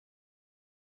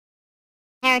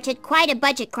inherited quite a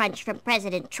budget crunch from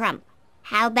President Trump.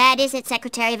 How bad is it,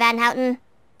 Secretary Van Houten?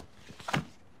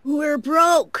 We're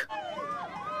broke.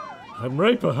 I'm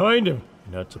right behind him.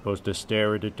 Not supposed to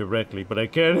stare at it directly, but I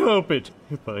can't help it.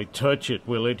 If I touch it,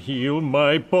 will it heal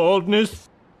my baldness?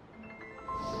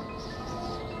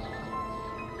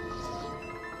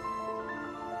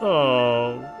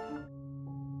 Oh.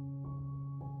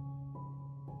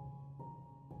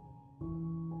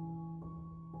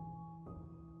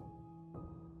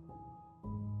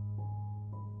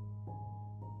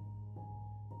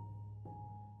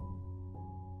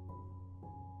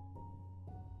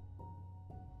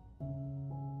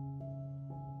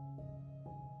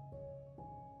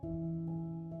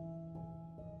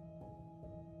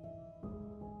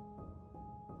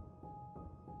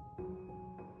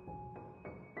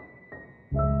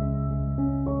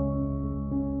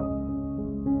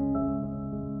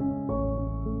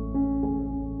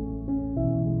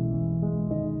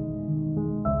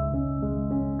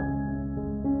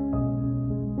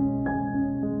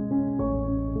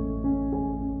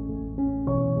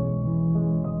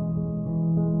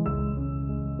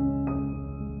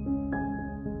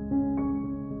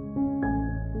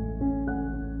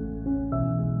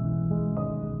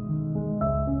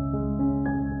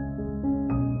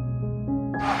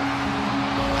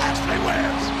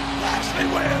 Lashley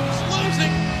wins,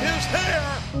 losing his hair.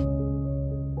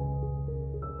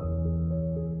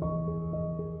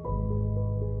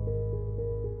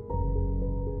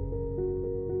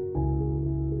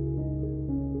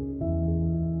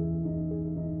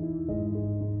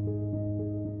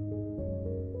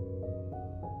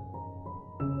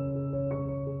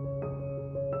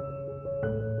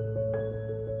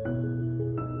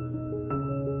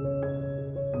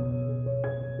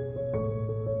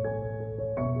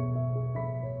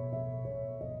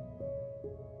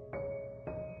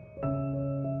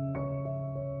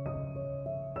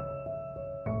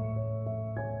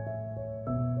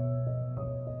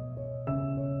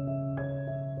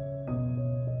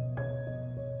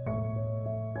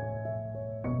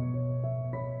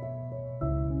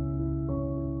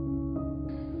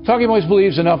 Talking Boys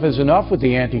believes enough is enough with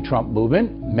the anti-Trump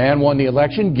movement. Man won the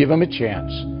election, give him a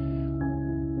chance.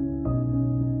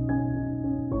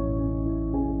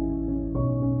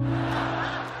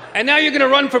 And now you're going to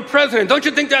run for president. Don't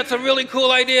you think that's a really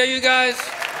cool idea, you guys?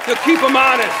 You'll keep them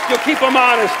honest. You'll keep them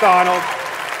honest, Donald.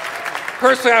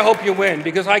 Personally, I hope you win,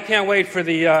 because I can't wait for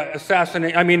the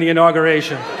the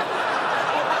inauguration.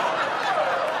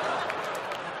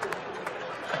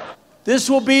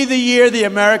 This will be the year the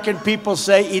American people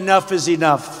say enough is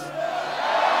enough.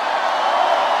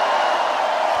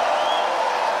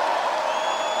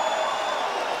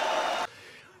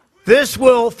 This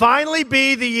will finally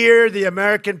be the year the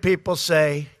American people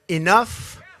say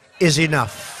enough is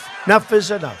enough. Enough is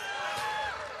enough.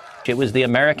 It was the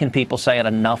American people saying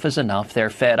enough is enough. They're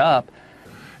fed up.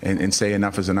 And say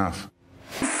enough is enough.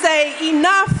 Say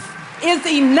enough is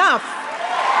enough.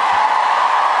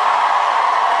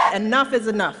 Enough is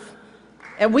enough.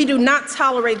 And we do not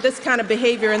tolerate this kind of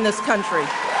behavior in this country.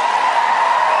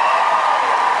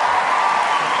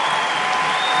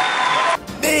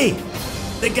 Me,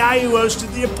 the guy who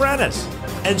hosted The Apprentice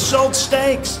and sold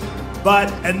steaks. But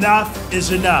enough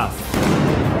is enough.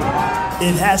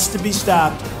 It has to be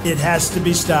stopped. It has to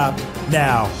be stopped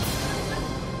now.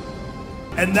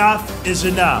 Enough is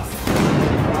enough.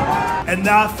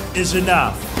 Enough is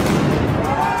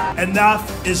enough.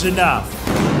 Enough is enough.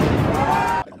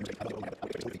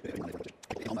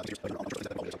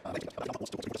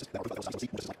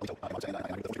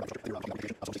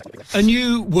 A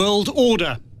new world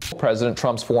order. President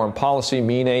Trump's foreign policy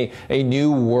mean a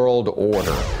new world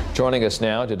order. Joining us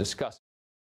now to discuss.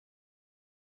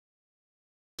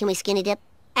 Can we skinny dip?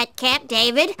 At Camp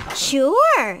David?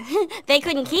 Sure. They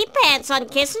couldn't keep pants on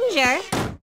Kissinger.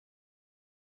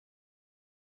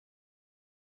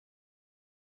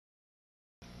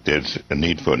 There's a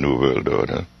need for a new world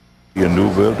order. A new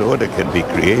world order can be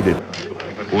created.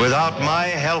 Without my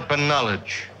help and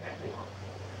knowledge,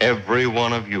 every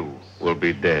one of you will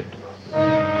be dead.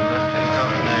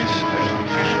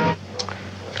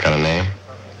 Got a name?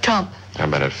 Trump. I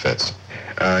bet it fits.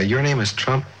 Your name is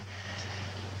Trump?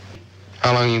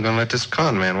 How long are you gonna let this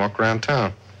con man walk around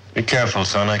town? Be careful,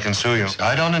 son. I can sue you.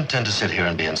 I don't intend to sit here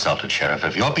and be insulted, Sheriff.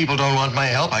 If your people don't want my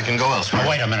help, I can go elsewhere. Now,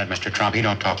 wait a minute, Mr. Trump. You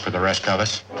don't talk for the rest of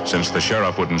us. Since the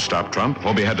sheriff wouldn't stop Trump,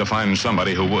 Hobie had to find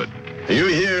somebody who would. You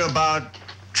hear about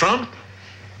Trump?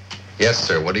 Yes,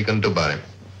 sir. What are you gonna do about him?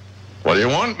 What do you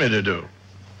want me to do?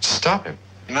 Stop him.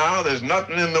 Now, there's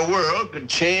nothing in the world could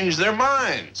change their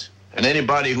minds. And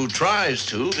anybody who tries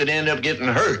to could end up getting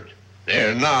hurt.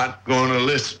 They're not going to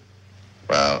listen.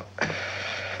 Well,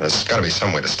 there's got to be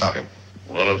some way to stop him.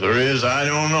 Well, if there is, I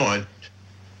don't know it.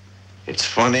 It's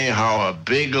funny how a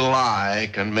big lie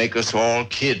can make us all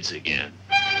kids again.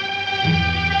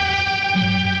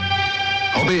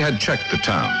 Hobie had checked the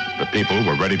town. The people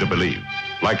were ready to believe.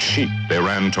 Like sheep, they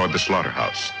ran toward the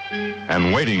slaughterhouse.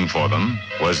 And waiting for them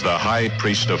was the high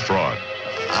priest of fraud.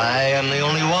 I am the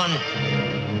only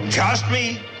one. Just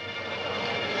me.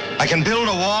 I can build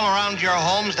a wall around your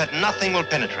homes that nothing will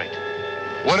penetrate.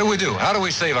 What do we do? How do we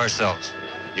save ourselves?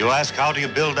 You ask, how do you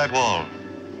build that wall?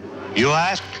 You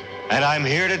ask, and I'm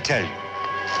here to tell you.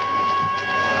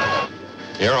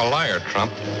 You're a liar,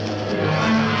 Trump.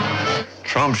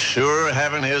 Trump's sure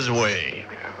having his way.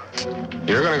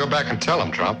 You're going to go back and tell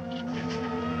him, Trump.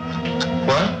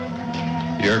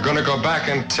 What? You're going to go back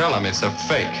and tell him it's a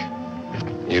fake.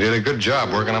 You did a good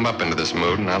job working him up into this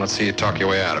mood, and now let's see you talk your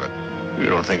way out of it. You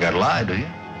don't think I'd lie, do you?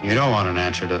 You don't want an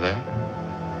answer to that.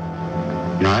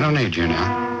 No, I don't need you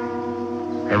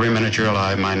now. Every minute you're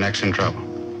alive, my neck's in trouble.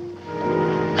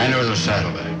 Hand over those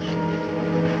saddlebags.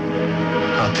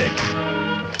 I'll take them.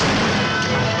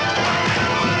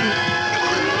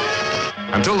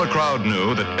 Until the crowd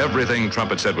knew that everything Trump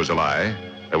had said was a lie,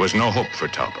 there was no hope for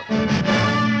Talbot.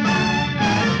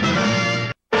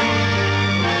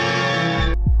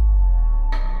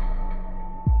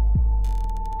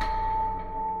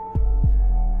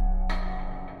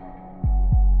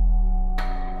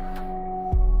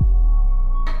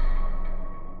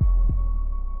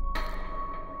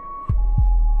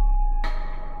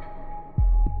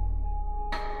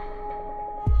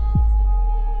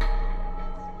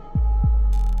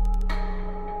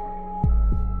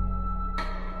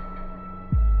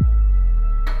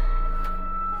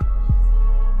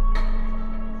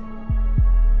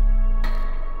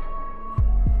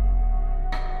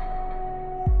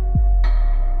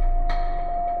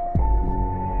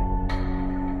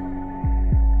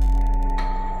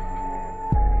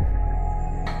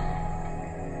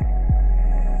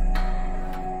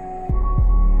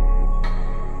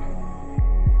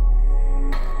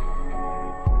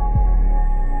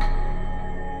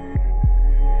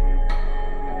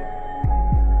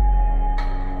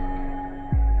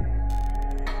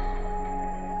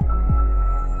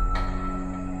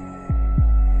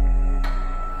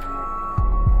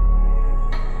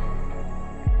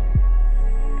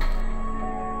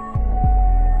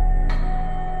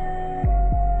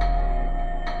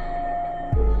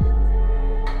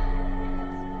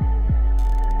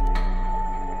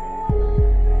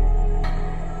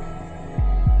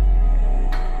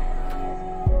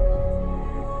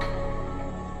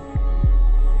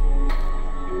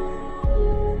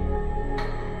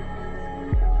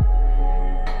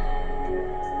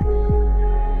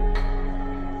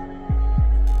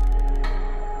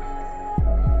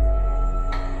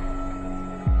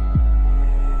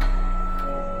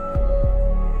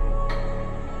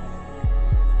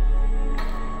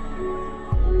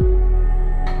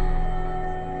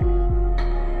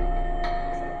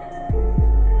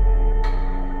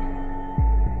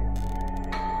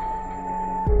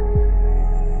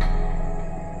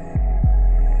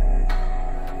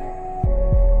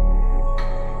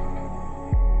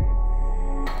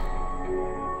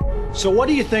 So what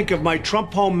do you think of my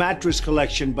Trump Home mattress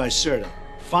collection by Serta?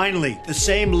 Finally, the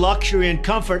same luxury and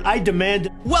comfort I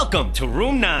demanded. Welcome to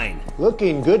room 9.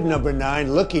 Looking good, number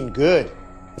 9, looking good.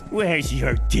 Where's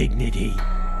your dignity?